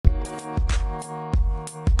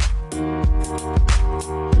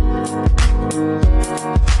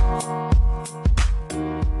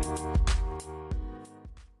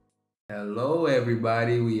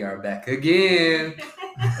everybody. We are back again.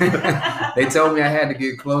 They told me I had to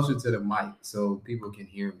get closer to the mic so people can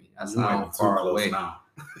hear me. I sound far away now.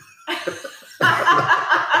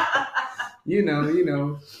 you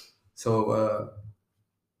know. So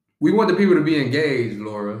we want the people to be engaged,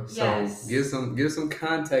 Laura. So yes. give some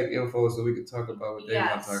contact info so we can talk about what they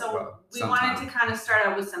want to talk about. We wanted to kind of start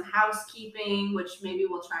out with some housekeeping, which maybe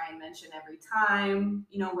we'll try and mention every time.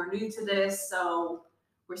 You know, we're new to this, so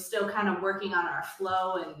we're still kind of working on our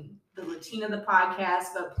flow and the routine of the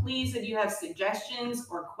podcast. But please, if you have suggestions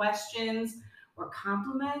or questions or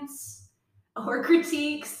compliments or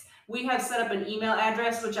critiques, we have set up an email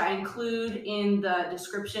address, which I include in the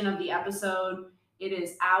description of the episode. It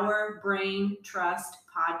is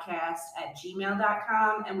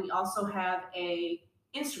ourbraintrustpodcast@gmail.com. And we also have a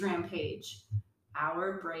Instagram page,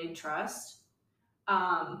 Our Brain Trust.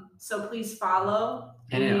 So please follow.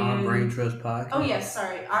 And Our Brain Trust Podcast. Oh, yes,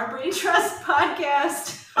 sorry. Our Brain Trust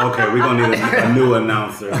Podcast. Okay, we're going to need a new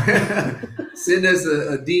announcer. Send us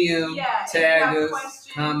a DM, tag us,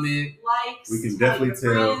 questions, comment. Likes. We can definitely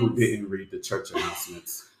tell who friends. didn't read the church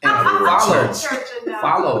announcements. And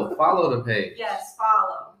follow the page. Yes,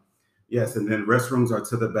 follow. Yes, and then restrooms are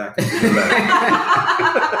to the back and to the left.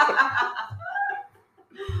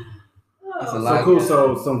 So cool.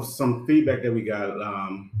 So some feedback that we got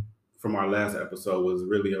from our last episode was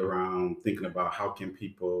really around thinking about how can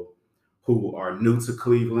people who are new to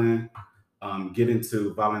Cleveland get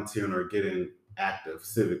into volunteering or getting active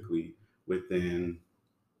civically within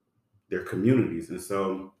their communities. And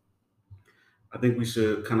so I think we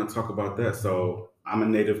should kind of talk about that. So I'm a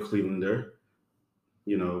native Clevelander,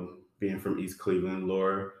 you know, being from East Cleveland.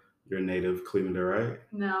 Laura, you're a native Clevelander, right?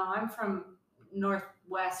 No, I'm from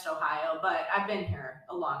Northwest Ohio, but I've been here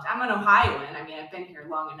a long time. I'm an Ohioan. I mean, I've been here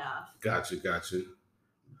long enough. Got you.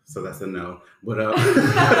 So that's a no. But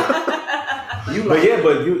you have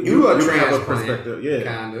a perspective. Yeah,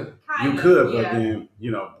 Kinda, you could, but then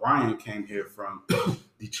Brian came here from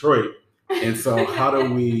Detroit, and so how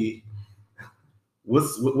do we?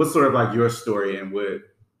 What's sort of like your story and what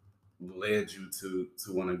led you to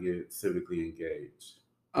want to get civically engaged?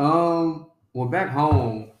 Well, back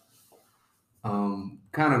home,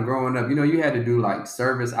 kind of growing up, you had to do like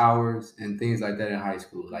service hours and things like that in high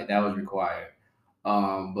school. Like that was required.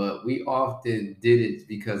 But we often did it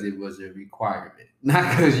because it was a requirement,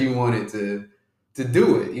 not because you wanted to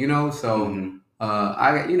do it, So,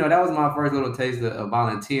 that was my first little taste of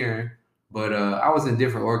volunteering. But I was in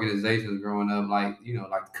different organizations growing up, like the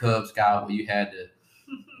Cub Scout, where you had to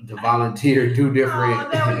volunteer, do different. Oh,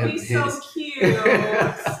 that would be so cute.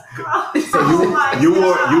 So you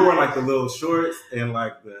wore like the little shorts and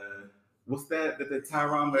like the what's that the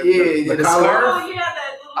Tyron? The collar. Oh yeah,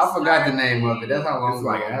 that little. I forgot the name of it. That's how long it's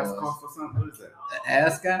ago like it was. ascot or something. What is that?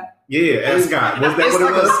 Ascot? Yeah, ascot. Was that it's what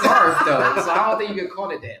like it was? a scarf though, so I don't think you could call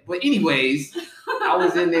it that. But anyways, I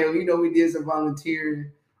was in there. We did some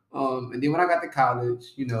volunteering. And then when I got to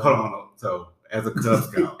college, Hold on. So as a Cub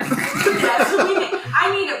Scout. I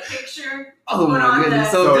need a picture. Oh my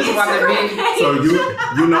goodness! So this is what I mean. So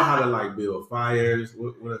you know how to like build fires?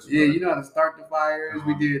 What else? Yeah, you know how to start the fires.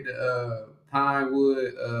 We did the pine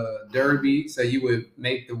wood derby. So you would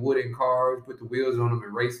make the wooden cars, put the wheels on them,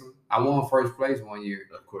 and race them. I won first place one year.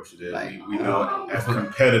 Of course you did. Like, we know as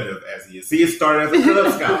competitive as he is. See, it started as a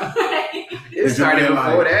Cub Scout. It started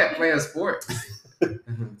before that, playing sports.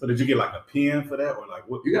 So did you get like a pin for that, or like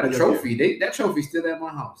what? You got a trophy. That trophy's still at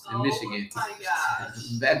my house in Michigan. Oh my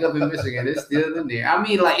gosh! Back up in Michigan, it's still in there. I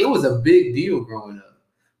mean, like it was a big deal growing up,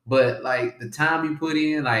 but like the time you put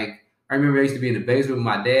in, like I remember I used to be in the basement with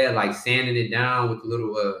my dad, like sanding it down with the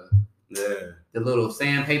little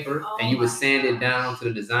sandpaper, and you would sand it down to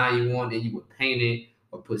the design you want, and you would paint it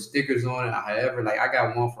or put stickers on it. However, like I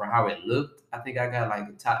got one for how it looked. I think I got like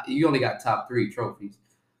the top. You only got top 3 trophies.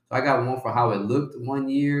 So I got one for how it looked one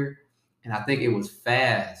year, and I think it was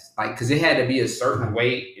fast, like because it had to be a certain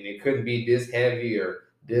weight, and it couldn't be this heavy or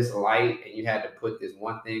this light, and you had to put this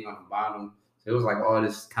one thing on the bottom. So it was like all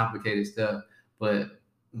this complicated stuff, but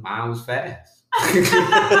mine was fast, and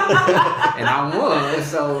I won.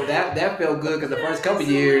 So that felt good because the first couple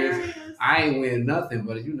years I ain't win nothing,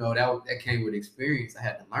 but that came with experience. I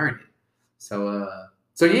had to learn it.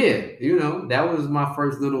 So yeah, that was my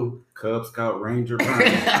first little Cub Scout Ranger.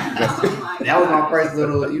 That was my first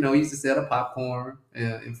little, we used to sell the popcorn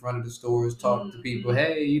in front of the stores, talk to people,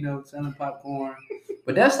 hey, selling popcorn.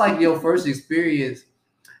 But that's like your first experience.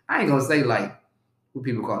 I ain't gonna say like what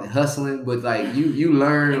people call it hustling, but like you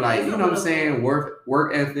learn like, what I'm saying,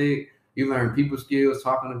 work ethic. You learn people skills,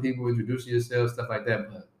 talking to people, introducing yourself, stuff like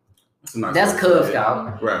that. But that's Cub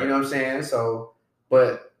Scout, right? You know what I'm saying? So,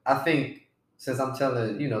 but I think since I'm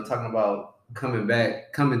talking about coming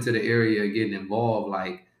to the area, getting involved,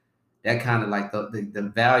 like that kind of like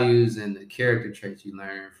the values and the character traits you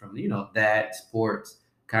learn from, that sports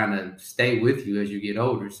kind of stay with you as you get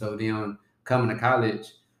older. So then coming to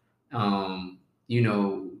college, um, you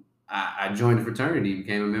know, I joined the fraternity,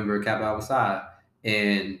 became a member of Kappa Alpha Psi,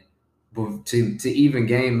 and to even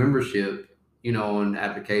gain membership, on the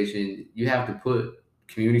application, you have to put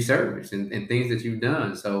community service and things that you've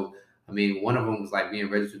done. So, I mean, one of them was like being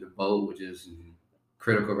registered to vote, which is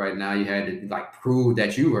critical right now. You had to like prove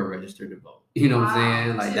that you were registered to vote. You know what I'm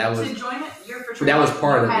saying? Like that was to join your fraternity. That was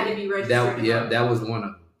part of had it. To be registered that was one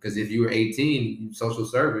of them. Because if you were 18, social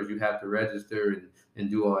service, you have to register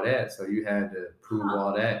and do all that. So you had to prove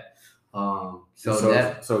all that.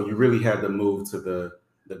 So you really had to move to the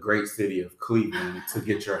great city of Cleveland to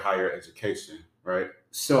get your higher education, right?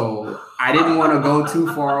 So I didn't want to go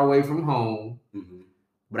too far away from home,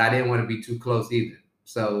 but I didn't want to be too close either.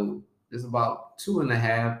 So it's about 2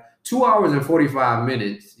 hours and 45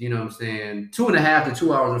 minutes, you know what I'm saying? 2.5 to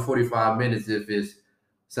 2 hours and 45 minutes if it's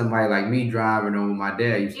somebody like me driving or my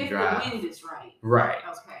dad used to drive. If the wind is right. Right.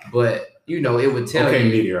 Okay. But, it would tell you.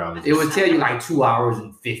 Meteorologist. It would tell you like 2 hours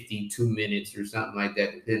and 52 minutes or something like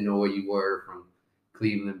that, depending on where you were from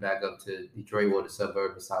Cleveland back up to Detroit or the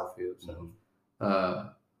suburb of Southfield. So,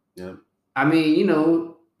 yeah. I mean,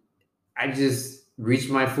 I just reached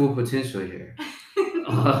my full potential here.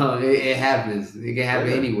 It happens. It can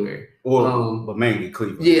happen anywhere. But mainly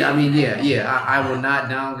Cleveland. Yeah, I mean, yeah. I will not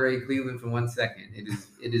downgrade Cleveland for 1 second.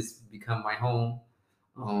 It has become my home.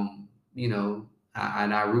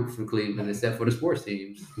 And I root for Cleveland except for the sports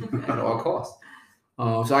teams at all costs.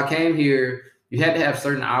 So I came here. You had to have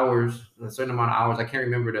certain hours, a certain amount of hours. I can't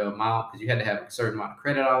remember the amount because you had to have a certain amount of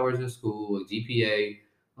credit hours in school, a GPA,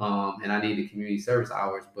 and I needed community service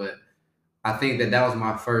hours. But I think that was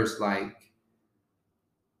my first like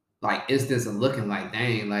instance of looking like,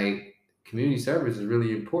 dang, like community service is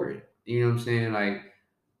really important. You know what I'm saying? Like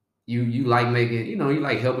you like making, you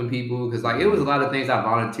like helping people because like it was a lot of things I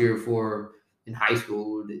volunteered for in high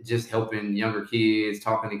school, just helping younger kids,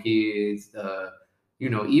 talking to kids,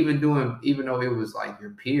 even though it was like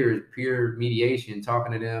your peer mediation,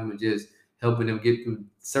 talking to them and just helping them get through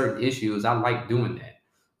certain issues. I like doing that.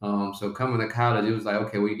 So coming to college, it was like,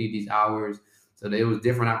 okay, we need these hours. So there was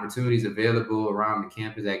different opportunities available around the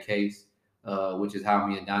campus at Case, which is how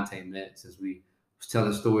me and Dante met, since we was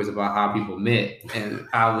telling stories about how people met and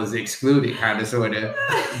I was excluded kind of sort of.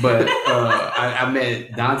 But I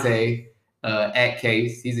met Dante at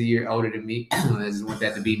Case. He's a year older than me. I just want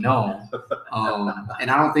that to be known. And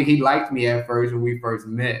I don't think he liked me at first when we first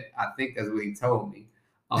met. I think that's what he told me.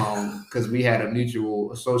 Because we had a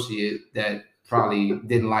mutual associate that probably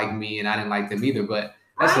didn't like me and I didn't like them either. But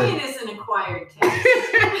Ryan is an acquired taste.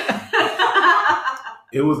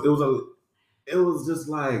 It was just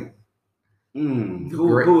like,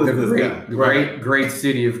 who is this guy? Great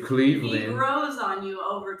city of Cleveland. He grows on you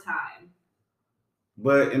over time.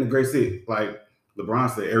 But in the great city, like LeBron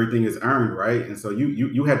said, everything is earned, right? And so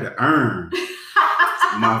you had to earn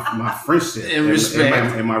my friendship and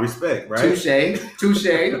respect and my respect, right? Touche.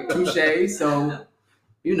 So,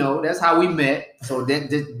 that's how we met. So that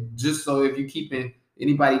just so if you keeping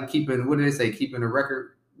what do they say? Keeping a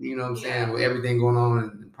record, you know what I'm saying? With everything going on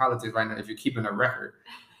in politics right now, if you're keeping a record.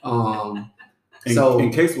 And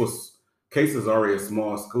Case is already a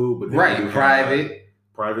small school, but then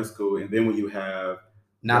private school, and then when you have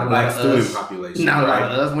not a lot of student population, not a lot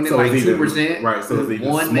of us, when it's like 2%, right? So it's even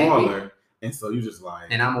one smaller, maybe. And so you just like,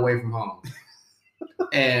 and I'm away from home,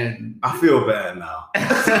 and I feel bad now.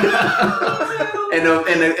 and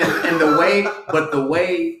the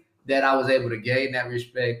way that I was able to gain that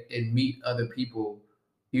respect and meet other people,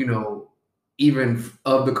 even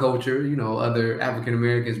of the culture, other African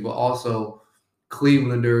Americans, but also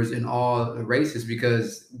Clevelanders and all races,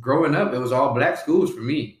 because growing up, it was all black schools for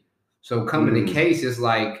me. So coming to Case, it's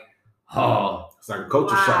like, it's like a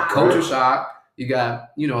culture shock. Culture shock. You got,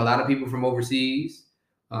 a lot of people from overseas,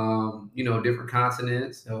 different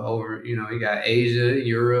continents over, you got Asia,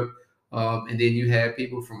 Europe, and then you have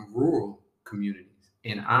people from rural communities.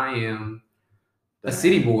 And I am a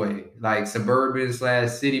city boy, like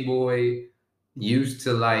suburban/city boy, used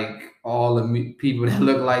to like all the people that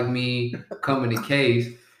look like me coming to Case.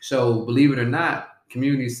 So believe it or not,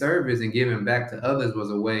 community service and giving back to others was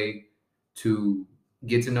a way to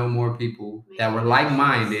get to know more people that were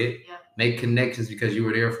like-minded, make connections because you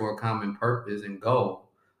were there for a common purpose and goal.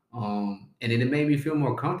 And then it made me feel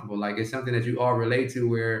more comfortable. Like it's something that you all relate to,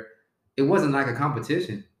 where it wasn't like a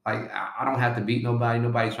competition. Like I don't have to beat nobody.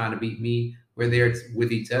 Nobody's trying to beat me. We're there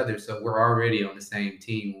with each other. So we're already on the same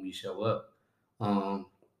team when we show up.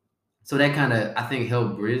 So that kind of, I think,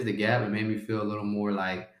 helped bridge the gap and made me feel a little more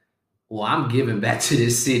like, well, I'm giving back to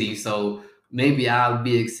this city, so maybe I'll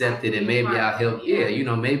be accepted and maybe I'll help. Yeah,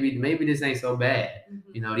 maybe this ain't so bad.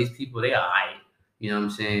 Mm-hmm. These people, they are right. You know what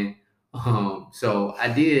I'm saying? So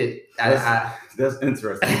I did. That's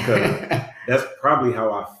interesting because that's probably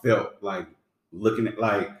how I felt like looking at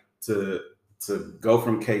like to go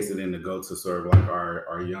from Case and then to go to sort of like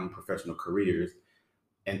our young professional careers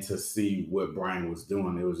and to see what Brian was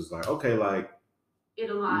doing. It was just like, okay, like it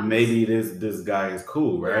aligns. Maybe this guy is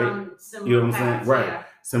cool, right? You know what I'm saying? Right. Yeah.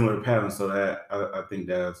 Similar patterns. So that I think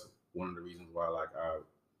that's one of the reasons why like I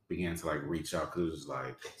began to like reach out because it was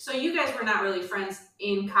like. So you guys were not really friends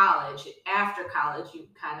in college. After college, you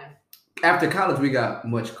kind of. After college, we got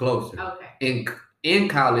much closer. Okay. In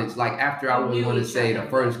college, like after I would want to say the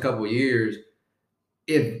first couple of years,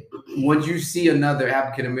 once you see another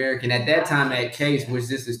African American at that time at Case, which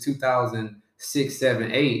this is 2006,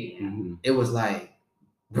 7, 8, it was like,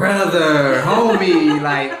 brother, homie,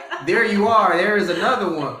 like there you are. There is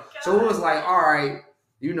another one. So it was like, all right,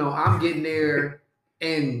 I'm getting there,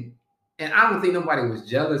 and I don't think nobody was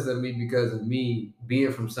jealous of me because of me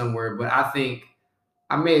being from somewhere, but I think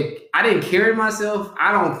I didn't carry myself,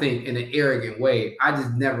 I don't think, in an arrogant way. I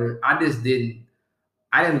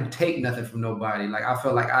didn't take nothing from nobody. Like I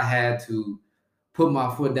felt like I had to put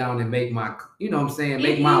my foot down and make my,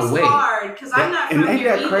 make my way. It's hard because I'm not from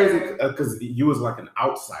here either. Crazy because you was like an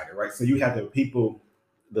outsider, right? So you had the people,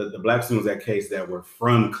 the black students at Case that were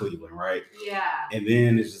from Cleveland, right? Yeah. And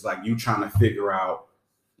then it's just like you trying to figure out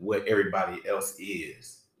what everybody else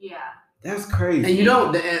is. Yeah. That's crazy.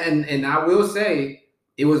 And and I will say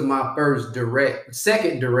it was my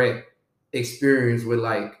second direct experience with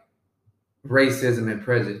like racism and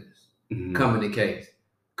prejudice coming to Case.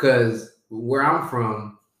 Because where I'm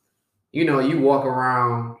from, you walk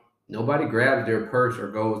around, nobody grabs their purse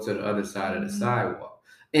or goes to the other side of the sidewalk.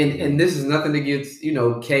 And this is nothing against,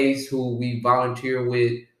 Case, who we volunteer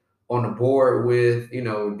with, on the board with,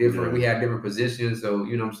 different, we have different positions. So,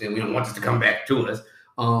 we don't want this to come back to us.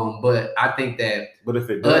 But I think that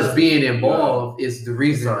us being involved is the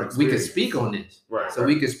reason we can speak on this. Right. So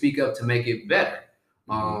we can speak up to make it better.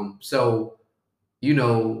 So,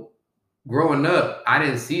 growing up, I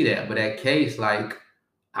didn't see that. But at Case, like,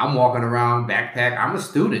 I'm walking around, backpack. I'm a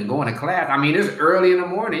student going to class. I mean, it's early in the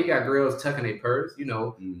morning. You got girls tucking their purse,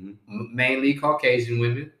 mainly Caucasian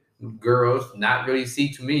women. Girls not really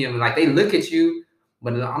see to me. I mean, like, they look at you,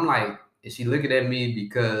 but I'm like, is she looking at me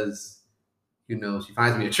because, she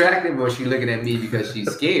finds me attractive, or is she looking at me because she's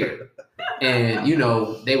scared? And,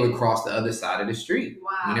 they would cross the other side of the street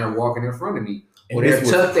when they were walking in front of me. Or they're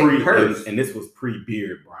tucked their purse. And this was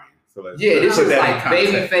pre-beard Brian. So this was like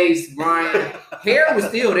baby face Brian. Hair was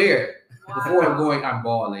still there before going. I'm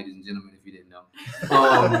bald, ladies and gentlemen, if you didn't know.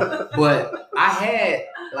 But I had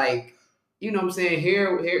like, what I'm saying,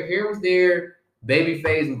 hair was there, baby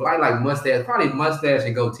face and like mustache, probably mustache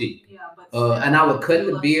and goatee. Yeah, but and I would cut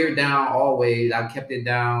the beard down always. I kept it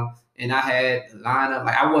down, and I had line up.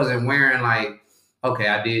 Like I wasn't wearing like, okay,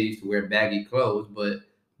 I did used to wear baggy clothes, but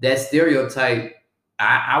that stereotype.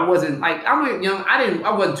 I wasn't like, I'm young. I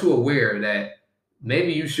wasn't too aware that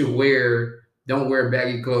maybe you should don't wear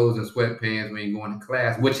baggy clothes and sweatpants when you're going to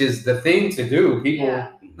class, which is the thing to do. People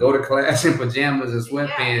go to class in pajamas and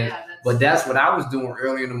sweatpants, but that's what I was doing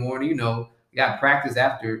early in the morning. Got practice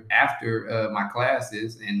after my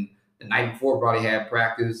classes, and the night before probably had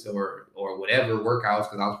practice or whatever workouts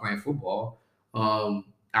because I was playing football.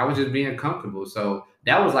 I was just being comfortable. So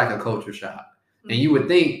that was like a culture shock. And you would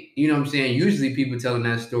think, what I'm saying, usually people telling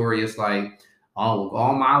that story, it's like, oh,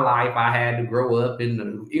 all my life I had to grow up in the,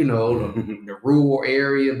 the rural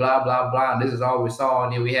area, blah, blah, blah. And this is all we saw.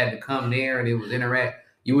 And then we had to come there and it was interact.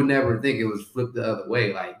 You would never think it was flipped the other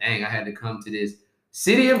way. Like, dang, I had to come to this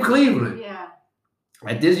city of Cleveland. Yeah.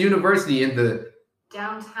 At this university in the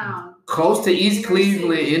downtown, close to East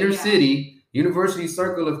Cleveland, inner city, University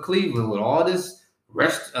Circle of Cleveland, with all this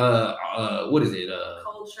what is it?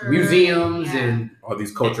 Culture, museums and all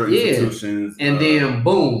these cultural institutions. And then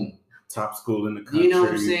boom. Top school in the country. You know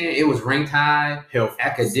what I'm saying? It was ranked high, health,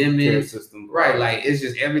 academic system. Right. Like it's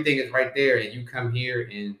just everything is right there. And you come here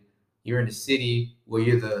and you're in a city where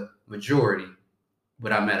you're the majority,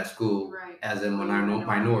 but I'm at a school as a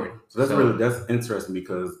minority. So that's interesting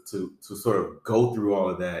because to sort of go through all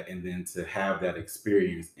of that and then to have that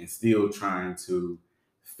experience and still trying to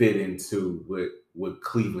fit into what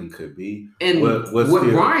Cleveland could be and what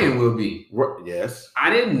Brian will be. Yes.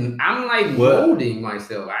 I'm like molding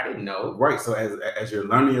myself. I didn't know. Right. So as you're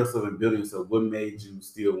learning yourself and building yourself, what made you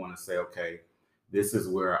still want to say, okay, this is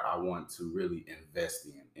where I want to really invest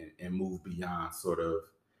in and move beyond sort of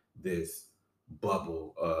this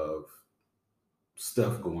bubble of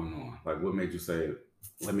stuff going on? Like, what made you say,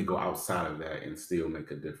 let me go outside of that and still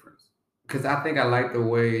make a difference? Because I think I like the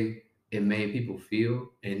way it made people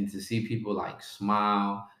feel, and to see people like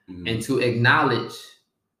smile, and to acknowledge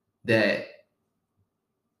that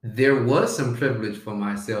there was some privilege for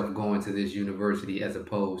myself going to this university as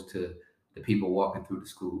opposed to the people walking through the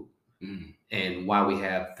school, and why we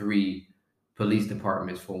have 3 police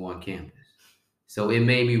departments for one campus. So it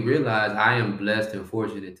made me realize I am blessed and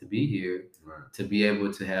fortunate to be here, to be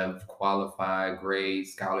able to have qualified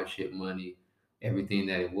grades, scholarship money, everything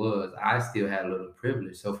that it was. I still had a little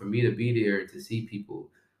privilege. So for me to be there, to see people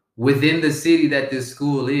within the city that this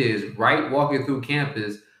school is, right, walking through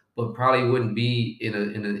campus, but probably wouldn't be in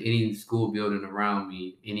any school building around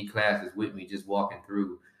me, any classes with me, just walking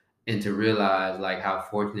through, and to realize like how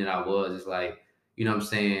fortunate I was. It's like, you know what I'm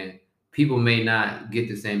saying? People may not get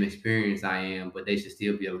the same experience I am, but they should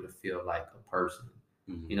still be able to feel like a person.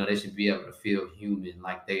 You know, they should be able to feel human,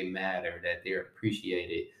 like they matter, that they're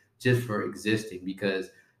appreciated just for existing. Because,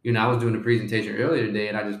 you know, I was doing a presentation earlier today,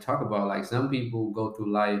 and I just talk about like some people go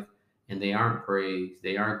through life and they aren't praised,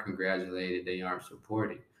 they aren't congratulated, they aren't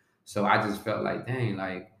supported. So I just felt like, dang,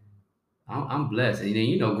 like I'm blessed. And then,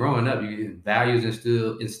 you know, growing up, values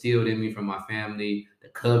instilled in me from my family, the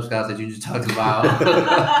Cub Scouts that you just talked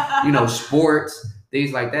about, you know, sports,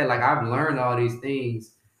 things like that. Like I've learned all these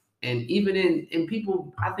things. And even in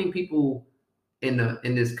people, I think people in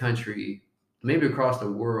this country, maybe across the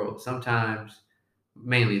world, sometimes,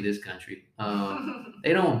 mainly this country,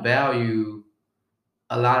 they don't value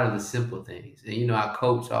a lot of the simple things. And, you know, I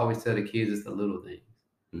always tell the kids it's the little things.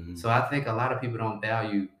 So I think a lot of people don't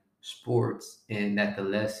value sports, and that the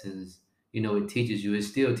lessons, you know, it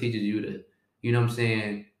still teaches you to, you know what I'm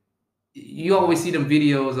saying? You always see them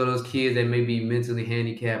videos of those kids that may be mentally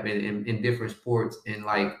handicapped in different sports. And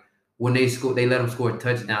like when they let them score a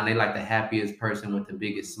touchdown, they like the happiest person with the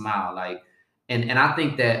biggest smile. Like, and I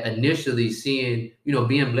think that initially seeing, you know,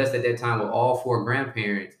 being blessed at that time with all 4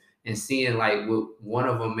 grandparents, and seeing like what one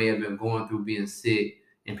of them may have been going through, being sick,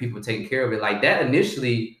 and people taking care of it, like that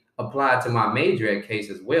initially applied to my major at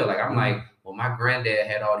Case as well. Like I'm like, well, my granddad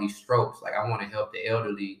had all these strokes. Like I want to help the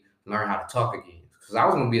elderly learn how to talk again, because I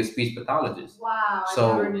was going to be a speech pathologist. Wow.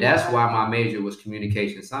 So that's why my major was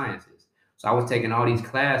communication sciences. So I was taking all these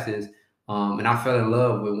classes, and I fell in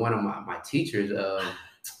love with one of my teachers,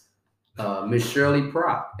 Miss Shirley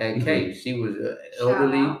Propp at Case. She was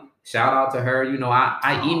elderly. Shout out to her. You know,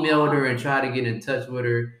 I emailed her and tried to get in touch with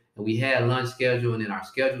her. And we had lunch schedule, and then our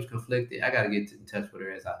schedules conflicted. I got to get in touch with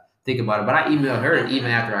her as I think about it. But I emailed her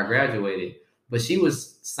even after I graduated. But she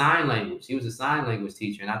was sign language. She was a sign language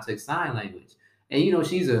teacher, and I took sign language. And, you know,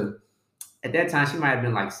 at that time, she might have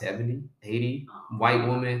been like 70, 80, white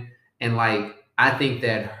woman. And, like, I think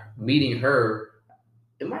that meeting her,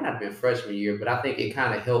 it might not have been freshman year, but I think it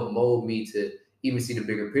kind of helped mold me to even see the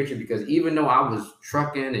bigger picture. Because even though I was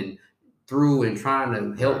trucking and through and trying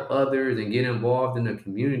to help others and get involved in the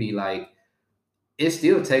community, like it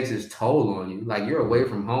still takes its toll on you. Like you're away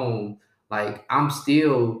from home. Like I'm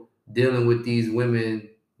still dealing with these women,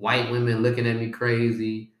 white women looking at me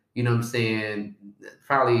crazy. You know what I'm saying?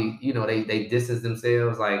 Probably, you know, they distance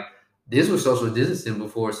themselves. Like this was social distancing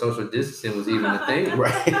before social distancing was even a thing.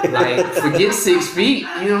 Right. Like forget 6 feet.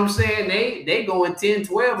 You know what I'm saying? They going 10,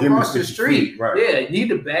 12 across the street. Right. Yeah, you need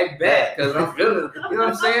to back because I'm feeling, you know what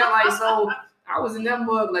I'm saying? Like, so I was in that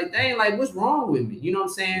mug like, dang, like what's wrong with me? You know what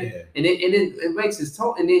I'm saying? Yeah. And then it makes its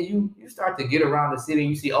toll. And then you start to get around the city and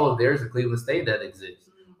you see, oh, there's a Cleveland State that exists.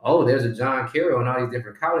 Oh, there's a John Carroll and all these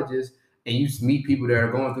different colleges. And you meet people that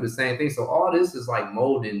are going through the same thing. So all this is like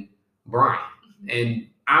molding Brian. And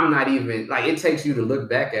I'm not even, like, it takes you to look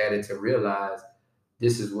back at it to realize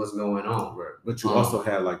this is what's going on. Right. But you also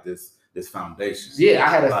had like this foundation. Yeah, I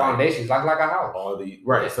had a foundation, like a house.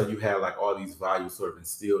 Right. So you had like all these values sort of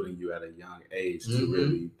instilled in you at a young age to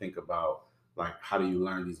really think about like how do you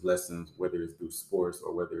learn these lessons, whether it's through sports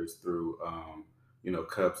or whether it's through you know,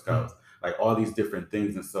 Cub Scouts, like all these different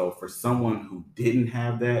things. And so for someone who didn't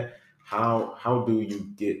have that, how do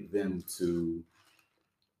you get them to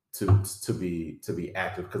be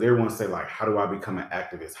active? Because everyone say like, how do I become an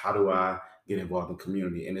activist? How do I get involved in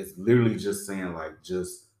community? And it's literally just saying like,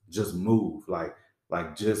 just move, like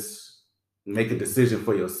just make a decision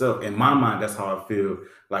for yourself. In my mind, that's how I feel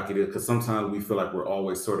like it is. Because sometimes we feel like we're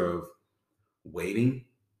always sort of waiting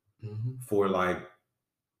for like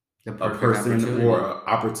a person or an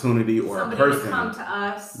opportunity or somebody a person to come to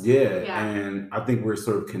us. Yeah. And I think we're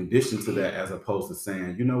sort of conditioned to that, as opposed to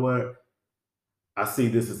saying, you know what? I see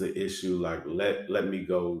this as an issue. Like, let me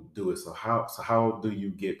go do it. So how do you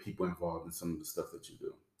get people involved in some of the stuff that you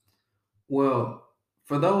do? Well,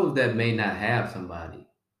 for those that may not have somebody,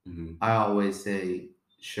 Mm-hmm. I always say,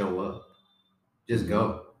 show up, just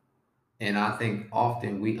go. And I think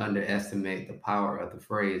often we underestimate the power of the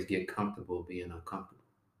phrase "get comfortable being uncomfortable."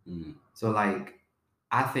 Mm-hmm. So, like,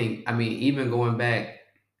 I think, I mean, even going back,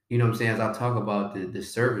 you know what I'm saying, as I talk about the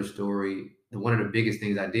service story, one of the biggest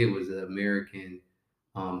things I did was the American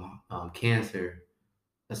Cancer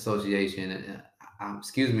Association.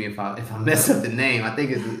 Excuse me if I mess up the name. I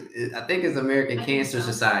think it's American Cancer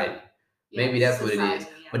Society. Maybe that's what it is. Yeah.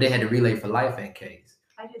 But they had the Relay for Life at Case.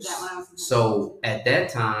 I did that when I was in So at that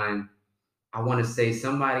time, I want to say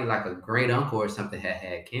somebody like a great uncle or something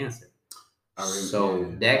had cancer.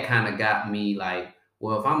 So that kind of got me like,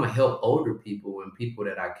 well, if I'm gonna help older people and people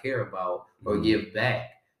that I care about or give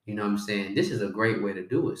back, you know what I'm saying? This is a great way to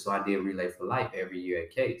do it. So I did Relay for Life every year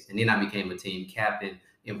at Case. And then I became a team captain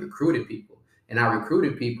and recruited people. And I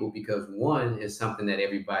recruited people because one is something that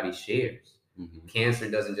everybody shares.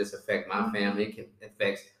 Cancer doesn't just affect my family, it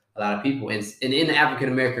affects a lot of people. And in the African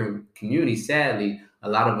American community, sadly, a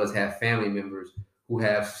lot of us have family members who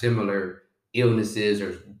have similar illnesses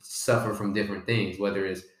or suffer from different things, whether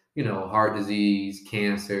it's, you know, heart disease,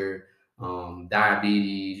 cancer,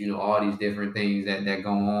 diabetes, you know, all these different things that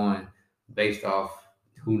go on based off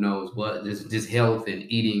who knows what, just health and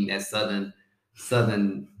eating that southern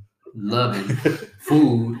loving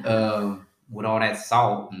food with all that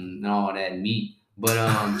salt and all that meat,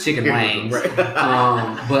 but chicken wings.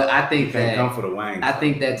 But I think that come for the wings. I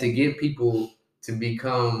think that to get people to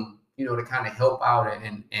become, you know, to kind of help out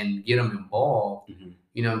and get them involved,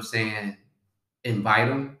 you know what I'm saying, invite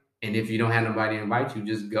them. And if you don't have nobody to invite you,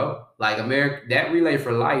 just go. Like that Relay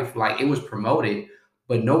for Life, like it was promoted,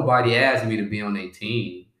 but nobody asked me to be on their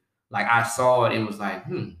team. Like I saw it and was like,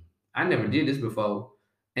 I never did this before.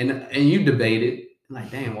 And you debated,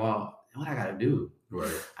 like, damn, well, what I gotta do?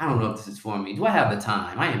 Right. I don't know if this is for me. Do I have the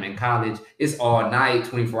time? I am in college. It's all night,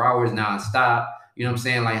 24 hours nonstop. You know what I'm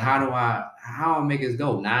saying? Like, how do I make this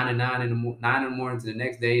go? 9 in the morning to the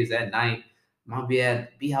next day is at night. I'll be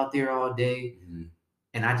out there all day.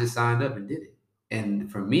 And I just signed up and did it.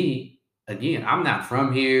 And for me, again, I'm not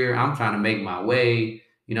from here. I'm trying to make my way.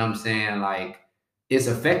 You know what I'm saying? Like, it's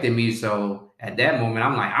affected me. So at that moment,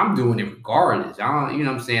 I'm like, I'm doing it regardless. You know what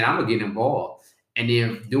I'm saying? I'm gonna get involved. And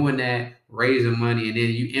then doing that, raising money, and then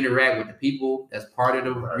you interact with the people that's part of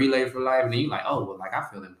the Relay for Life, and then you're like, oh, well, like I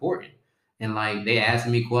feel important. And like they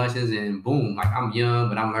asking me questions, and boom, like I'm young,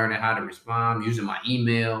 but I'm learning how to respond, using my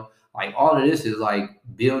email. Like all of this is like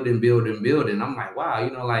building. I'm like, wow,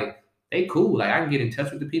 you know, like they cool. Like I can get in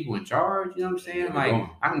touch with the people in charge, you know what I'm saying? Like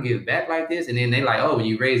I can give back like this. And then they like, oh, when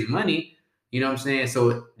you raise money, you know what I'm saying?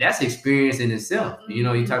 So that's experience in itself. You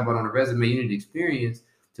know, you talk about on the resume, you need experience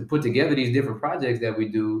to put together these different projects that we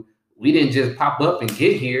do. We didn't just pop up and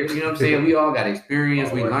get here. You know what I'm saying? We all got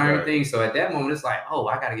experience. We learned things. So at that moment, it's like, oh,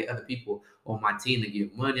 I got to get other people on my team to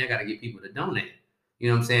give money. I got to get people to donate. You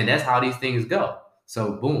know what I'm saying? That's how these things go.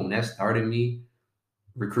 So boom, that started me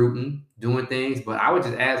recruiting, doing things. But I would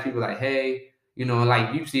just ask people like, hey, you know,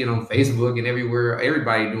 like you see it on Facebook and everywhere,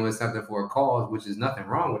 everybody doing something for a cause, which is nothing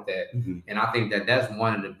wrong with that. And I think that that's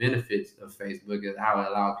one of the benefits of Facebook is how it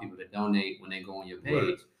allows people to donate when they go on your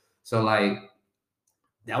page. So like,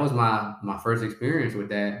 that was my first experience with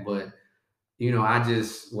that. But, you know, I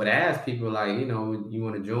just would ask people like, you know, you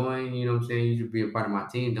want to join, you know what I'm saying? You should be a part of my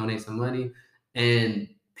team, donate some money. And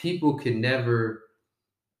people could never,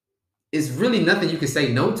 it's really nothing you can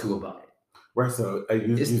say no to about it. Right. So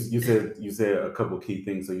you said a couple of key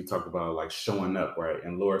things. So you talked about like showing up, right?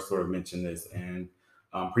 And Laura sort of mentioned this in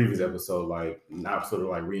previous episode, like not sort of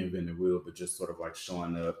like reinventing the wheel, but just sort of like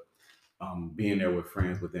showing up, being there with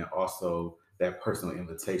friends, but then also that personal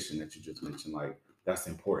invitation that you just mentioned, like that's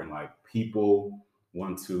important. Like people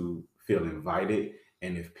want to feel invited,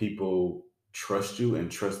 and if people trust you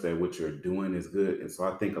and trust that what you're doing is good, and so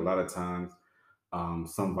I think a lot of times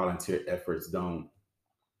some volunteer efforts don't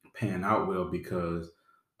pan out well because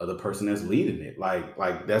of the person that's leading it. Like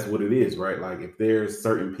that's what it is, right? Like if there's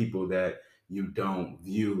certain people that you don't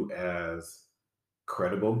view as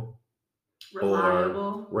credible,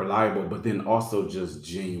 reliable, but then also just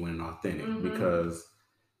genuine and authentic, because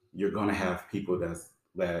you're going to have people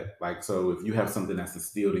that like, so if you have something that's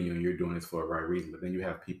instilled in you and you're doing this for a right reason, but then you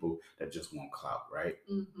have people that just want clout, right?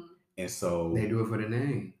 And so they do it for the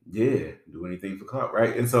name. Yeah, do anything for clout,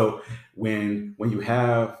 right? And so when you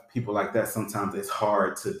have people like that, sometimes it's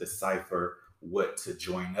hard to decipher what to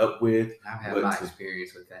join up with. I've had my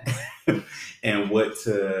experience with that. And what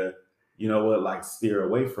to, you know what, like steer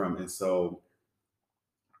away from. And so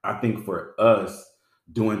I think for us,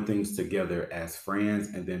 doing things together as friends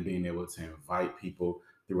and then being able to invite people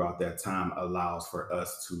throughout that time allows for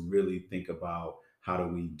us to really think about how do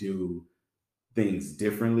we do things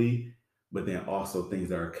differently, but then also things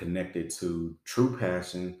that are connected to true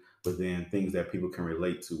passion, but then things that people can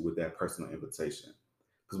relate to with that personal invitation.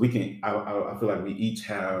 Because we can, I feel like we each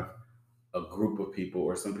have a group of people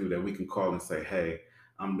or some people that we can call and say, hey,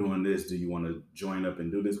 I'm doing this. Do you want to join up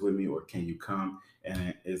and do this with me, or can you come?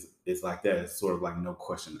 And it's like that. It's sort of like no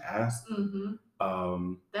question asked.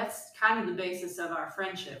 That's kind of the basis of our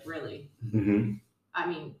friendship, really. I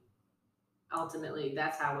mean, ultimately,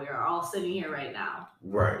 that's how we are all sitting here right now.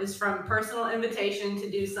 Right. It's from personal invitation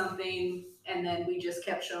to do something, and then we just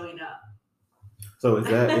kept showing up. So is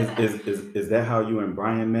that how you and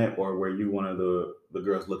Brian met, or were you one of the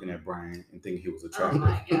girls looking at Brian and thinking he was attractive? Oh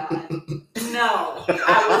my God. No. For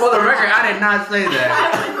the record, I did not say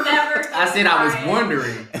that. I would never. I said I was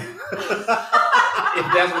wondering if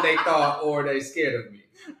that's what they thought or they scared of me.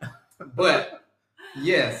 But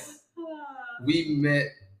yes, we met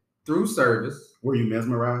through service. Were you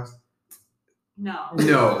mesmerized? No.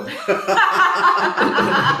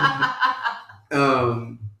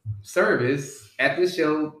 Service at the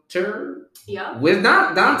shelter. Yeah. Was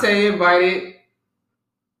not Dante invited.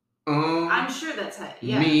 I'm sure that's how.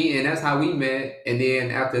 Yeah. Me, and that's how we met. And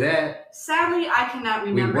then after that, sadly, I cannot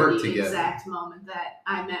remember the together. Exact moment that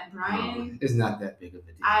I met Brian. It's not that big of a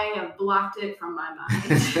deal. I have blocked it from my mind.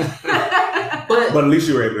 but at least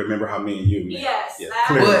you were able to remember how me and you met. Yes, yeah,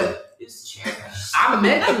 that is cherished. I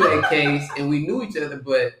met you at Case, and we knew each other,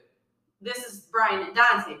 but this is Brian and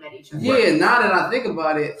Dante met each other. Yeah, now that I think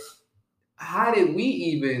about it, how did we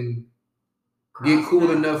even get cool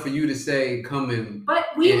enough for you to say come and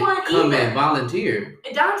volunteer?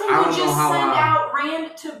 Dante would just send out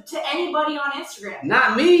to anybody on Instagram.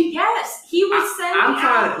 Not me. Yes, he would send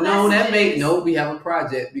out we have a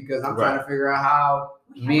project because I'm trying to figure out how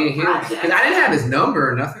me and him, because I didn't have his number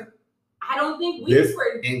or nothing. I don't think we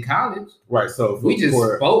were in college. Right, so we just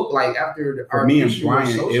spoke like after our me and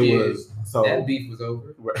Brian, it was that beef was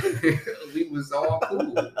over. Right. We was all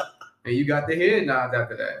cool. And you got the head nods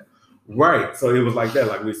after that. Right. So it was like that.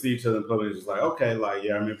 Like we see each other in public, it's just like, okay, like,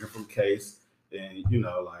 yeah, I remember from Case. And,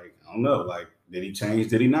 like, I don't know, like, did he change?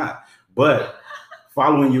 Did he not? But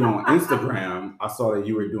following you on Instagram, I saw that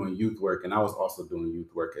you were doing youth work and I was also doing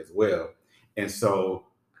youth work as well. And so,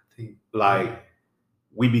 like,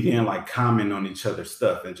 we began like commenting on each other's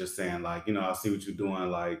stuff and just saying like, I see what you're doing.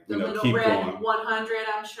 Like, keep red going. 100,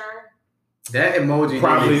 I'm sure. That emoji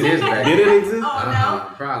probably didn't exist back then. Did it exist? Oh, no.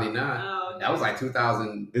 Probably not. Oh, okay. That was like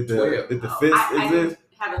 2012. Did the fist exist?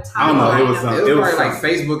 Have a time. I don't know. It was probably like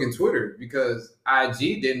Facebook and Twitter because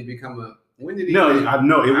IG didn't become a. When did he? No, I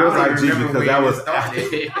know it was IG because that was.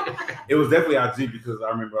 It was definitely IG because I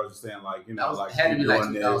remember I was just saying like like had to be like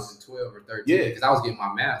 2012 or 13. Yeah, because I was getting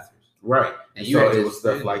my master's. Right, and so it was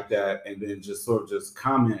stuff like that, and then just sort of just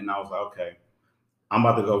comment, and I was like, okay, I'm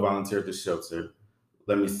about to go volunteer at the shelter.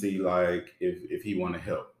 Let me see like if he want to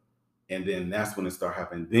help, and then that's when it started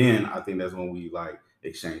happening. Then I think that's when we like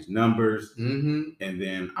exchanged numbers, and then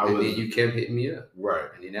then you kept hitting me up,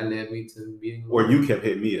 right, and then that led me to being, or you kept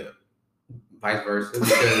hitting me up, vice versa.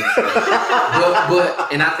 Because,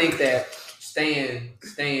 but and I think that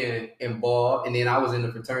staying involved, and then I was in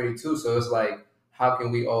the fraternity too, so it's like, how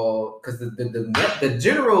can we all? Because the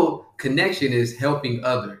general connection is helping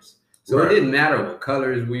others. So It didn't matter what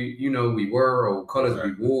colors we were, or what colors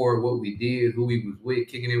we wore, what we did, who we was with,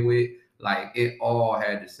 kicking it with. Like it all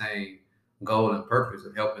had the same goal and purpose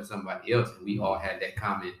of helping somebody else, and we all had that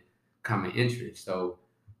common interest. So,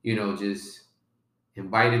 just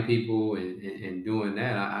inviting people and doing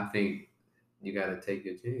that, I think you got to take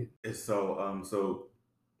your chance. And so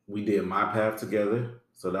we did My Path together.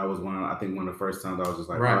 So that was one of the first times I was just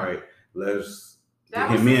like, all right, let's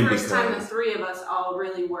get him in. That was the first time the three of us all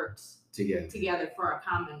really worked together for a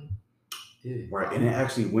common. Yeah. Right, and it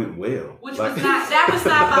actually went well. Which was that was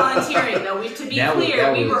not volunteering though. To be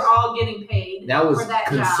clear, we were all getting paid. That was for that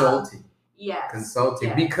consulting. Job. Yes.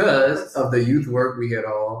 Consulting because of the youth work we had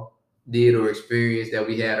all did or experienced, that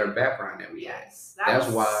we had our background that we had. That's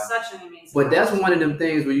why such an amazing. But that's one of them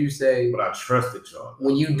things where you say, but I trusted y'all.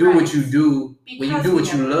 When you do what you do, when you do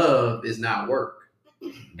what you love, it's not work.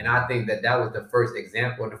 And I think that was the first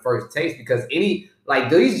example and the first taste, because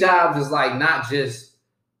these jobs is like not just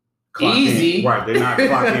clock easy. In. Right, they're not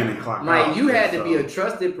clock in and clock out. Like you had to be a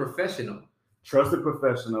trusted professional.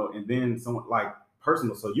 And then someone like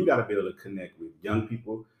personal. So you got to be able to connect with young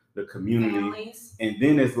people, the community, families. And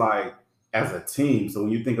then it's like as a team. So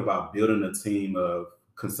when you think about building a team of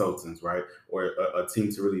consultants, right, or a team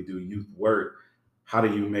to really do youth work, how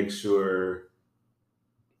do you make sure,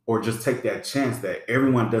 or just take that chance that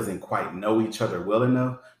everyone doesn't quite know each other well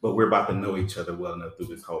enough, but we're about to know each other well enough through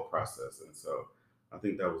this whole process. And so I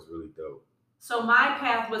think that was really dope. So my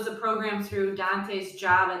path was a program through Dante's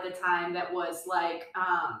job at the time that was like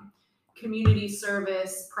community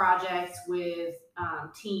service projects with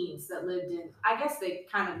teens that lived in, I guess they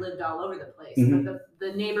kind of lived all over the place, but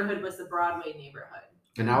the neighborhood was the Broadway neighborhood.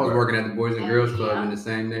 And I was working at the Boys and Girls Club in the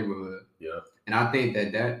same neighborhood. Yeah. And I think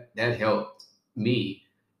that helped me.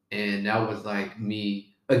 And that was like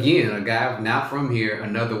me, again, a guy not from here,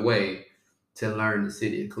 another way to learn the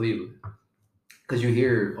city of Cleveland. Because you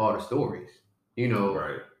hear all the stories, you know,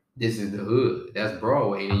 Right. This is the hood, that's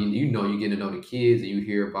Broadway. And you know, you get to know the kids and you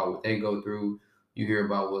hear about what they go through. You hear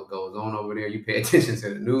about what goes on over there. You pay attention to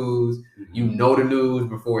the news. You know the news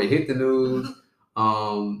before it hit the news.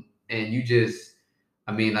 And you just,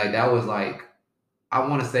 I mean, like, that was like, I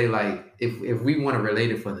want to say, like, if we want to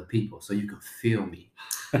relate it for the people so you can feel me,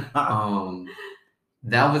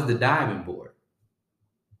 that was the diving board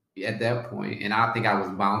at that point. And I think I was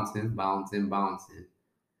bouncing.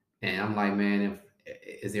 And I'm like, man,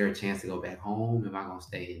 is there a chance to go back home? Am I going to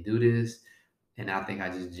stay and do this? And I think I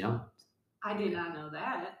just jumped. I did not know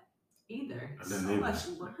that either. So much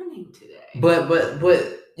learning today. But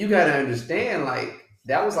you got to understand, like,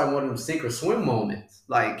 that was like one of them sink or swim moments.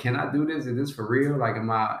 Like, can I do this? Is this for real? Like, am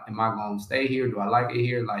I going to stay here? Do I like it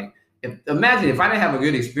here? Like, imagine if I didn't have a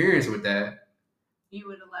good experience with that. You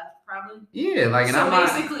would have left, probably. Yeah, like, and so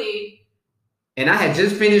basically. And I had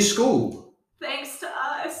just finished school. Thanks to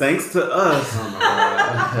us. Oh my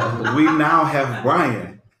God. We now have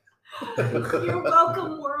Brian. You're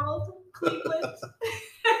welcome, world, Cleveland.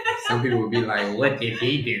 Some people would be like, what did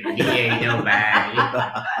he do? He ain't nobody.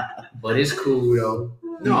 But it's cool, though.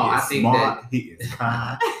 No, I think smart, he is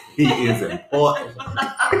kind, he is important.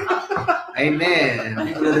 Amen.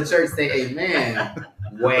 People in the church say amen.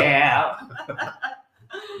 Well.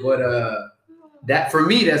 But that, for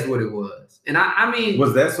me, that's what it was. And I mean.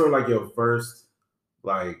 Was that sort of like your first,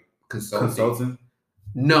 like, consultant?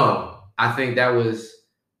 No, I think that was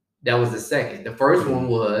the second. The first one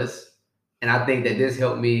was, and I think that this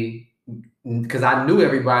helped me because I knew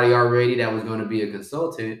everybody already that was going to be a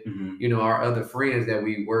consultant, you know, our other friends that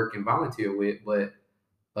we work and volunteer with, but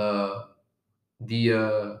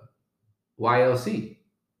the YLC,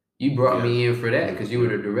 you brought me in for that because you were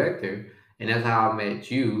the director, and that's how I met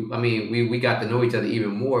you. I mean, we got to know each other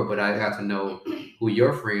even more, but I got to know who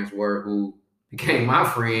your friends were, who became my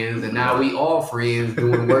friends, and now we all friends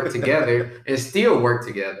doing work together and still work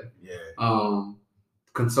together. Yeah.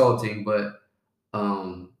 Consulting, but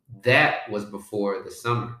that was before the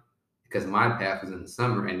summer because my path was in the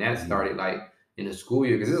summer, and that started like in the school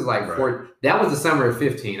year because this is like that was the summer of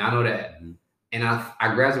 15. I know that, and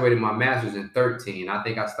I graduated my master's in 13. I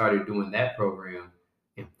think I started doing that program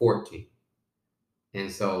in 14,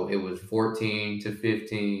 and so it was 14 to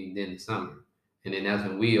 15, then the summer, and then that's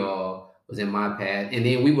when we all was in my path, and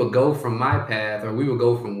then we would go from my path, or we would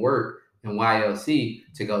go from work in YLC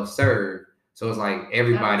to go serve. So it's like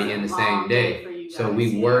everybody in the same day. So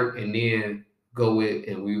we work and then go with,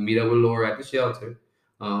 and we meet up with Laura at the shelter.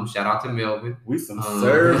 Shout out to Melvin. We some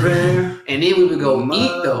serving. And then we would go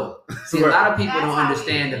eat though. See, a lot of people don't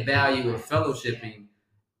understand the value of fellowshipping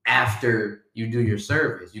after you do your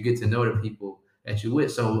service. You get to know the people that you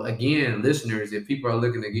with. So again, listeners, if people are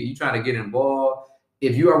looking to you try to get involved,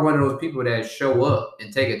 if you are one of those people that show up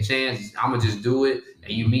and take a chance, I'm gonna just do it,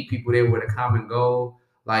 and you meet people there with a common goal,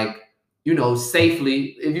 like, you know,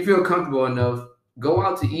 safely, if you feel comfortable enough, go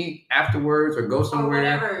out to eat afterwards or go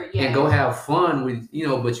somewhere and go have fun with, you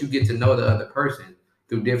know, but you get to know the other person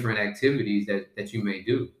through different activities that you may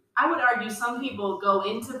do. I would argue some people go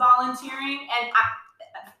into volunteering, and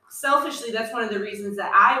selfishly, that's one of the reasons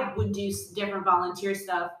that I would do different volunteer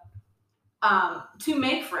stuff, to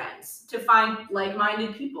make friends, to find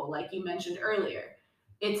like-minded people, like you mentioned earlier.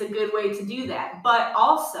 It's a good way to do that. But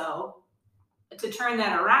also, to turn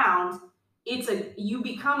that around, you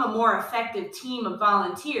become a more effective team of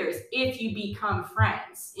volunteers if you become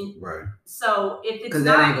friends. Right. So if it's because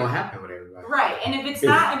that ain't gonna happen with everybody. Right. And if it's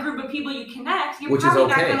not a group of people you connect, you're which probably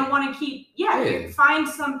is okay. not gonna want to keep find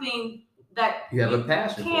something that you have a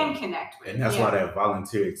passion can connect with. And that's why that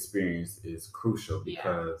volunteer experience is crucial,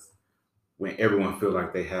 because when everyone feel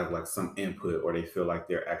like they have like some input, or they feel like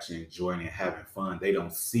they're actually enjoying it, having fun, they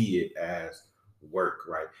don't see it as work,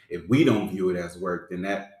 right? If we don't view it as work, then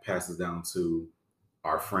that passes down to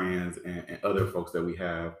our friends and other folks that we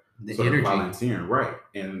have sort of volunteering, right?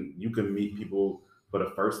 And you can meet people for the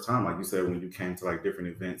first time, like you said, when you came to like different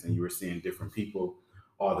events and you were seeing different people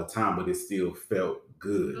all the time, but it still felt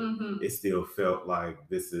good. Mm-hmm. It still felt like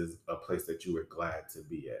this is a place that you were glad to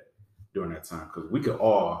be at during that time. Because we could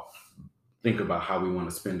all think about how we want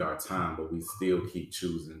to spend our time, but we still keep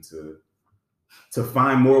choosing to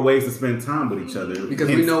find more ways to spend time with each other. Because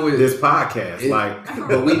we know this podcast,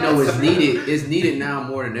 but we know it's needed. It's needed now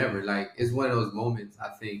more than ever. Like, it's one of those moments.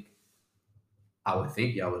 I would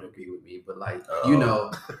think y'all would agree with me, but like, you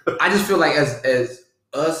know, I just feel like as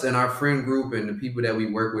us and our friend group and the people that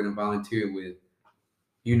we work with and volunteer with,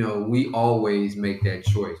 you know, we always make that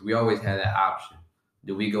choice. We always have that option.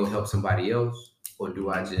 Do we go help somebody else, or do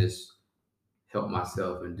I just help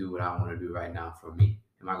myself and do what I want to do right now for me?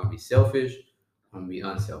 Am I going to be selfish? I'm going to be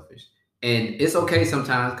unselfish. And it's okay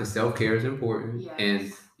sometimes, because self-care is important. Yes.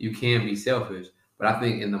 And you can be selfish. But I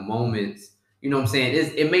think in the moments, you know what I'm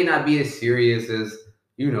saying, it may not be as serious as,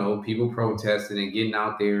 you know, people protesting and getting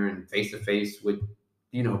out there and face-to-face with,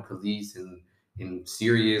 you know, police and in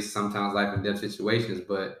serious, sometimes life and death situations.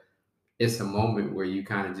 But it's a moment where you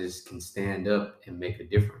kind of just can stand up and make a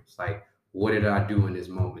difference. Like, what did I do in this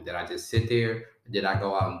moment? Did I just sit there? Or did I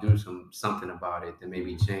go out and do something about it that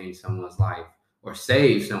maybe change someone's life or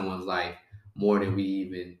save someone's life more than we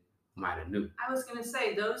even might have knew? I was going to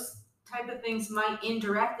say, those type of things might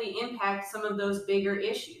indirectly impact some of those bigger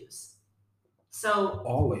issues. So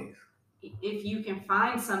always, if you can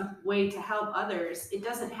find some way to help others, it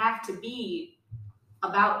doesn't have to be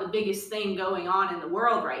about the biggest thing going on in the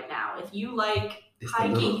world right now. If you like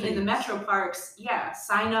hiking in the metro parks,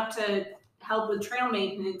 sign up to help with trail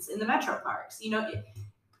maintenance in the metro parks. You know,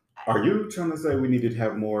 are you trying to say we need to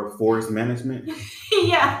have more forest management?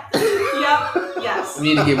 Yeah. Yep. Yes. We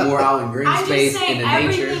need to get more out in green space in the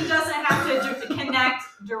nature. Everything doesn't have to connect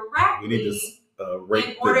directly. We need to rake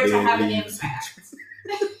in order the to have an leaves. impact.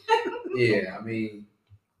 Yeah, I mean,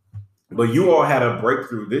 but you all had a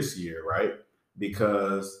breakthrough this year, right?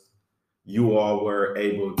 Because you all were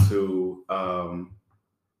able to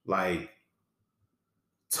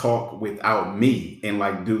talk without me and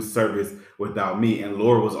like do service without me. And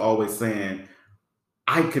Laura was always saying,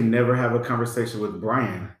 I could never have a conversation with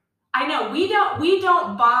Brian. I know we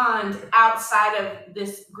don't bond outside of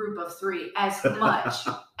this group of three as much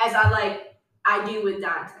as I do with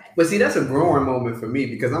Dante. But see, that's a growing moment for me,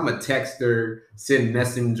 because I'm a texter, send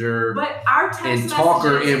messenger, but our text and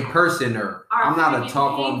talker in personer. I'm not a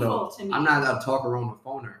talker on the. I'm not a talker on the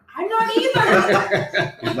phoner. I'm not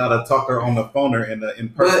either. He's not a talker on the phoner in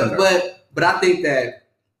person. But I think that,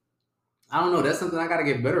 I don't know, that's something I got to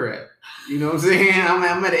get better at. You know what I'm saying? I'm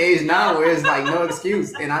at an age now where it's like no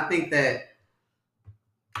excuse. And I think that,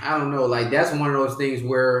 I don't know, like that's one of those things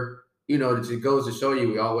where, you know, it just goes to show you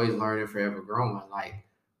we always learning, forever growing. Like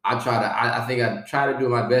I think I try to do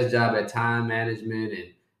my best job at time management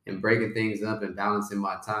and breaking things up and balancing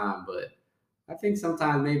my time. But I think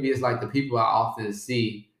sometimes maybe it's like the people I often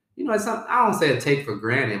see, you know, I don't say a take for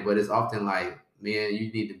granted, but it's often like, man,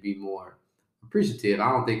 you need to be more appreciative. I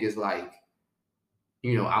don't think it's like,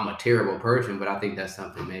 you know, I'm a terrible person, but I think that's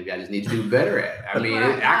something maybe I just need to do better at. I mean,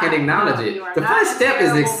 I can acknowledge it. The first step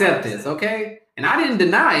is acceptance, okay? And I didn't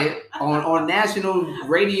deny it on national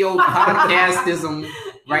radio podcastism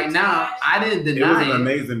right now. I didn't deny it. It was an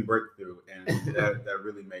amazing breakthrough, and that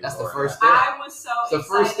really made That's the first step. I was so excited. The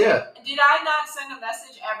first step. Did I not send a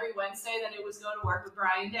message every Wednesday that it was going to work with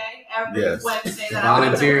Brian Day? Every Wednesday that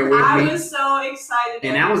volunteering with me. I was so excited.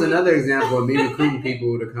 And that was another example of me recruiting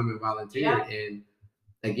people to come and volunteer. Yeah. And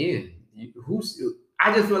again,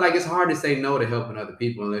 I just feel like it's hard to say no to helping other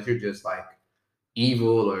people unless you're just like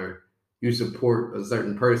evil or you support a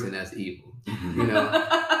certain person that's evil. You know?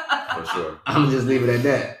 For sure. I'm just leave it at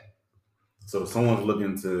that. So if someone's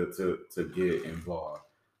looking to get involved,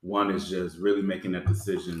 one is just really making that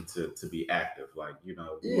decision to be active. Like, you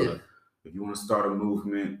know, if you want to start a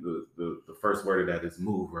movement, the first word of that is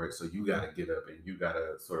move, right? So you got to get up and you got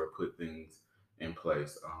to sort of put things in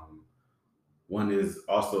place. One is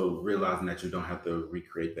also realizing that you don't have to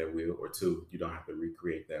recreate that wheel, or two, you don't have to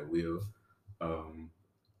recreate that wheel.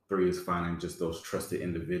 Three is finding just those trusted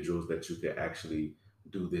individuals that you can actually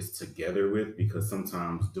do this together with, because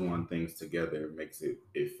sometimes doing things together makes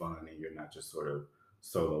it fun and you're not just sort of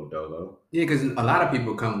solo dolo. Yeah, because a lot of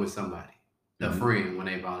people come with somebody, a friend, when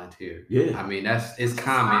they volunteer. Yeah. I mean, it's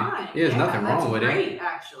common. Fine. There's nothing wrong with great, it.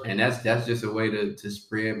 Actually. And that's just a way to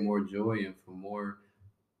spread more joy and for more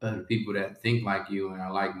other people that think like you and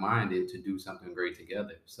are like-minded to do something great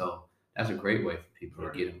together. So that's a great way for people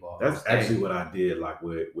to get involved. That's actually what I did, like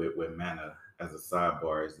with Mana as a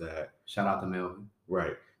sidebar, is that shout out to Melvin.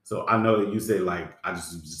 Right. So I know that you say like I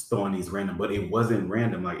just throwing these random, but it wasn't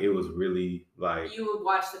random. Like it was really like you would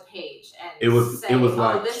watch the page and it was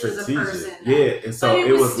like this is a strategic. person. And so but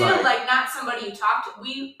it was still like not somebody you talked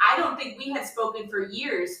to. I don't think we had spoken for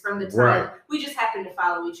years from the time. Right. We just happened to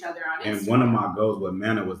follow each other on Instagram. And one of my goals with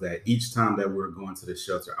Mana was that each time that we were going to the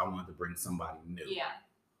shelter, I wanted to bring somebody new. Yeah.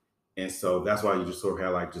 And so that's why you just sort of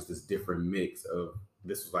had like just this different mix of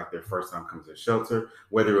this was like their first time coming to the shelter,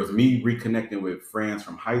 whether it was me reconnecting with friends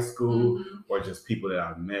from high school or just people that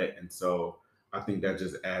I've met. And so I think that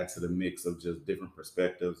just adds to the mix of just different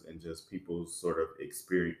perspectives and just people's sort of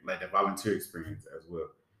experience, like the volunteer experience as well.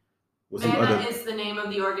 Mana is the name of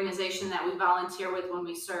the organization that we volunteer with when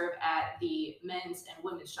we serve at the men's and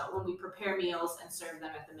women's shelter, when we prepare meals and serve them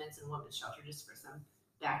at the men's and women's shelter, just for some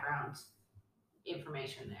background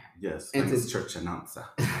information there. Yes, and it's church announcer.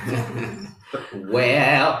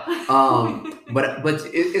 Well, but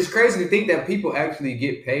it's crazy to think that people actually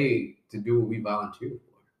get paid to do what we volunteer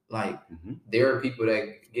for. Like there are people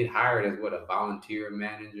that get hired as a volunteer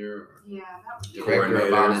manager or director of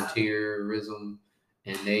volunteerism,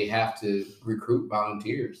 and they have to recruit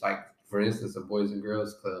volunteers. Like for instance, a Boys and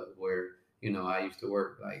Girls Club where I used to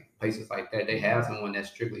work, like places like that. They have someone that's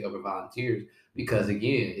strictly over volunteers because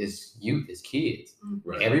again, it's youth, it's kids.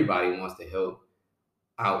 Right. Everybody wants to help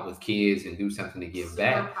out with kids and do something to give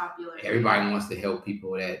back. Popular. Everybody wants to help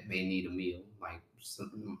people that may need a meal, like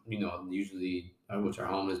usually which are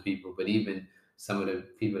homeless people, but even some of the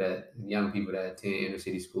young people that attend inner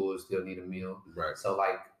city schools still need a meal. Right. So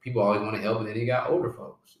like people always want to help, and then you got older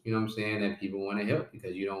folks. You know what I'm saying? That people want to help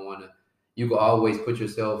because you don't want to. You can always put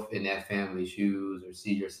yourself in that family's shoes or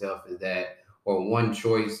see yourself as that, or one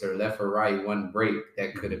choice or left or right, one break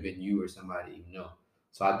that could have been you or somebody you know.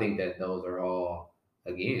 So I think that those are all,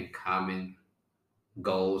 again, common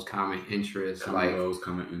goals, common interests.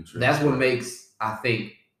 Common interests. That's what makes, I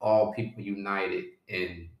think, all people united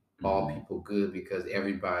and all people good, because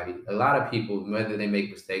a lot of people, whether they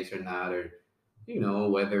make mistakes or not, or,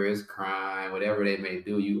 whether it's crime, whatever they may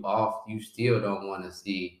do, you still don't want to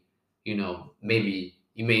see, maybe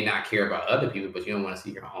you may not care about other people, but you don't want to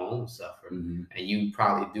see your own suffer. And you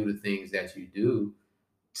probably do the things that you do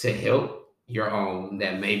to help your own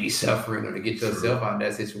that may be suffering, or to get yourself out of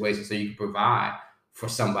that situation so you can provide for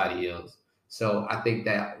somebody else. So I think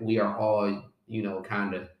that we are all,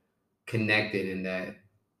 kind of connected in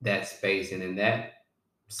that space and in that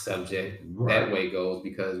subject. Right. That way goes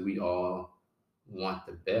because we all want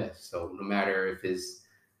the best. So no matter if it's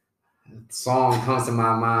song comes to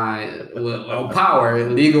my mind, power,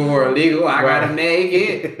 legal or illegal, I gotta make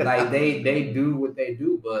it. Like they do what they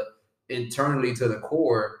do, but internally to the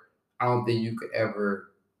core, I don't think you could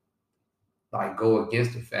ever like go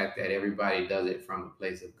against the fact that everybody does it from a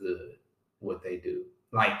place of good, what they do.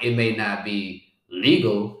 Like it may not be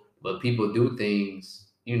legal, but people do things,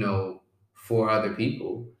 for other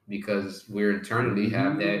people because we're internally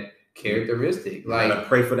have that characteristic. Like gotta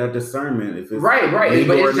pray for that discernment. If it's right, but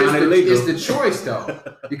it's the choice though,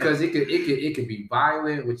 because it could be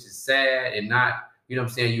violent, which is sad, and not, what I'm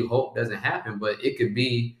saying, you hope doesn't happen, but it could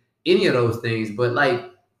be any of those things. But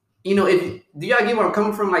like, if do y'all get where I'm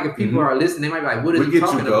coming from? Like if people are listening, they might be like, "What is he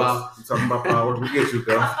talking about?" You're talking about power. We get you,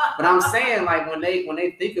 girl. But I'm saying, like when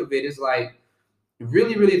they think of it, it's like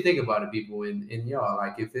really, really think about it, people, and y'all.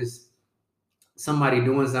 Like if it's somebody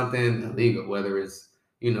doing something illegal, whether it's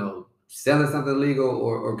selling something illegal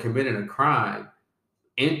or committing a crime,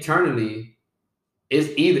 internally,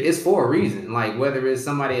 it's for a reason. Like whether it's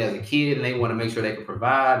somebody as a kid and they want to make sure they can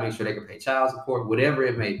provide, make sure they can pay child support, whatever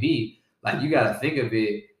it may be. Like you got to think of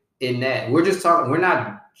it in that. We're just talking.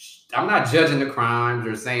 I'm not judging the crimes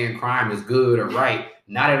or saying crime is good or right.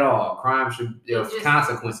 Not at all. Crime there's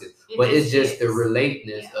consequences, but it's just the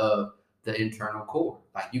relatedness of the internal core.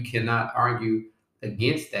 Like you cannot argue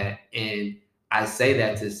against that. And I say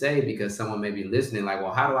that to say, because someone may be listening like,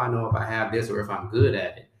 well, how do I know if I have this or if I'm good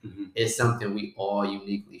at it? It's something we all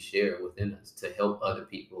uniquely share within us to help other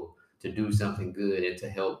people, to do something good and to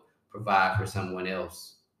help provide for someone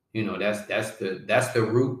else. That's the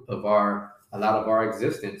root of a lot of our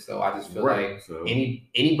existence. So I just feel like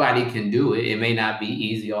anybody can do it. It may not be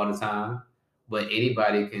easy all the time, but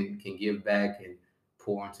anybody can give back and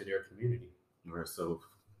pour into their community. Right. So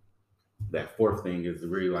that fourth thing is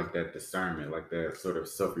really like that discernment, like that sort of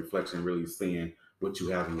self-reflection, really seeing what you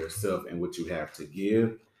have in yourself and what you have to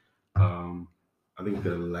give. I think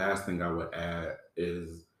the last thing I would add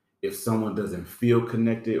is if someone doesn't feel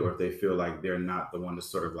connected, or if they feel like they're not the one to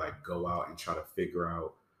sort of like go out and try to figure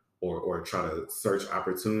out or try to search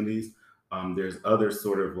opportunities, there's other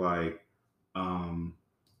sort of like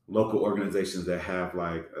local organizations that have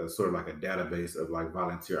like a sort of like a database of like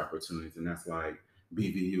volunteer opportunities, and that's like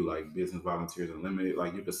BVU, like Business Volunteers Unlimited.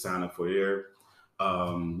 Like you can sign up for their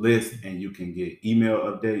list, and you can get email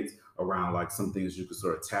updates around like some things you can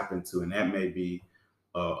sort of tap into, and that may be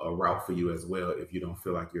a route for you as well if you don't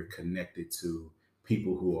feel like you're connected to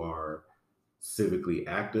people who are civically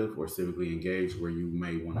active or civically engaged where you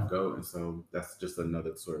may want to go. And so that's just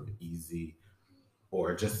another sort of easy,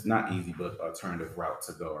 or just not easy, but alternative route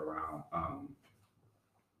to go around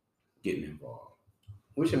getting involved.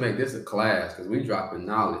 We should make this a class because we dropping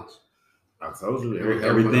knowledge. I told you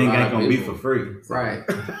everything ain't gonna be for free. So. Right.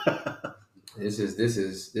 This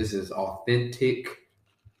is authentic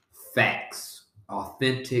facts,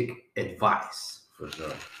 authentic advice. For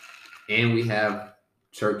sure. And we have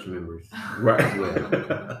church members. Right. As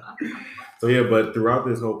well. So yeah, but throughout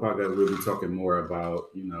this whole podcast, we'll be talking more about,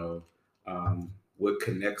 what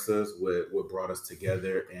connects us, what brought us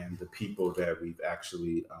together, and the people that we've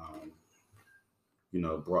actually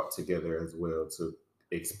brought together as well to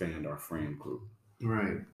expand our friend group.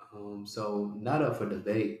 Right. So not up for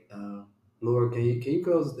debate. Lord, can you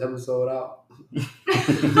close the episode out?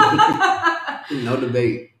 No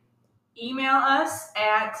debate. Email us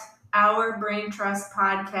at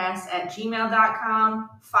ourbraintrustpodcast@gmail.com.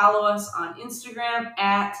 Follow us on Instagram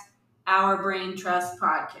at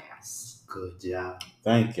ourbraintrustpodcast. Good job.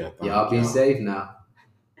 Thank you. Y'all be safe now.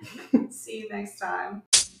 See you next time.